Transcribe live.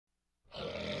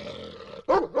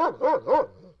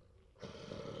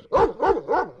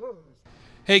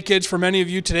Hey kids, for many of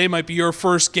you, today might be your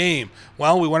first game.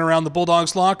 Well, we went around the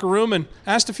Bulldogs locker room and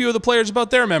asked a few of the players about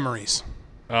their memories.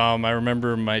 I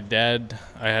remember my dad,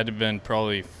 I had to have been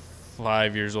probably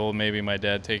 5 years old, maybe, my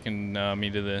dad taking me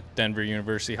to the Denver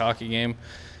University hockey game,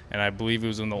 and I believe it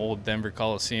was in the old Denver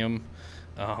Coliseum,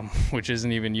 which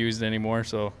isn't even used anymore,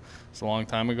 so it's a long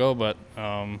time ago, but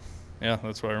yeah,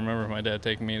 that's what I remember, my dad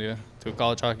taking me to a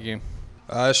college hockey game.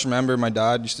 I just remember my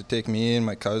dad used to take me and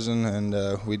my cousin,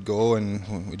 and we'd go,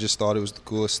 and we just thought it was the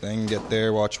coolest thing. Get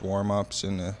there, watch warm-ups,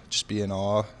 and just be in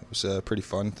awe. It was a pretty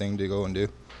fun thing to go and do.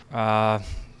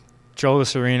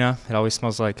 Joel's Arena. It always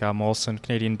smells like Molson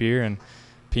Canadian beer and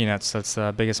peanuts. That's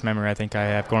the biggest memory I think I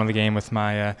have going to the game with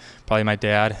my probably my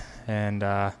dad, and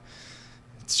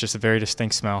it's just a very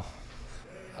distinct smell.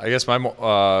 I guess my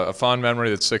a fond memory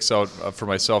that sticks out for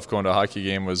myself going to a hockey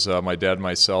game was my dad and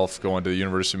myself going to the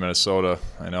University of Minnesota.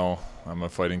 I know I'm a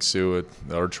Fighting Sioux,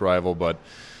 the arch rival, but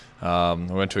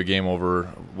we went to a game over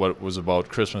what was about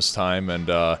Christmas time, and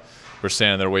we're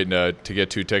standing there waiting to get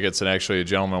 2 tickets, and actually a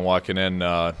gentleman walking in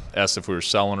asked if we were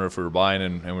selling or if we were buying,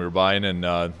 and we were buying, and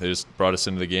they just brought us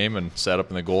into the game and sat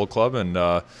up in the Gold Club and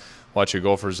watch the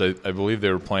Gophers. I believe they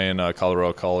were playing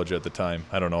Colorado College at the time.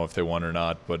 I don't know if they won or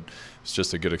not, but it's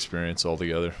just a good experience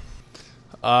altogether.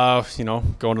 You know,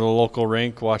 going to the local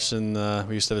rink, watching.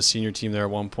 We used to have a senior team there at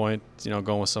one point. You know,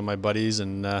 going with some of my buddies,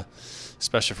 and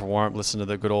especially for warm-up, listening to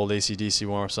the good old AC/DC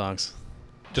warm-up songs.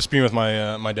 Just being with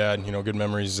my dad, you know, good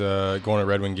memories going to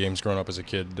Red Wing games growing up as a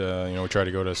kid. You know, we try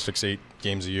to go to 6-8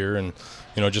 games a year, and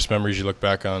you know, just memories you look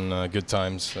back on, good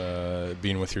times,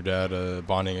 being with your dad, a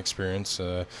bonding experience,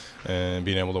 and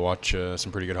being able to watch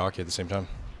some pretty good hockey at the same time.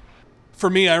 For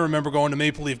me, I remember going to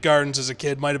Maple Leaf Gardens as a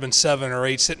kid, might have been 7 or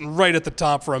 8, sitting right at the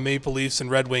top for a Maple Leafs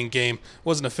and Red Wing game.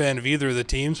 Wasn't a fan of either of the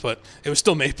teams, but it was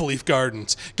still Maple Leaf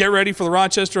Gardens. Get ready for the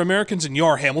Rochester Americans and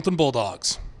your Hamilton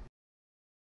Bulldogs.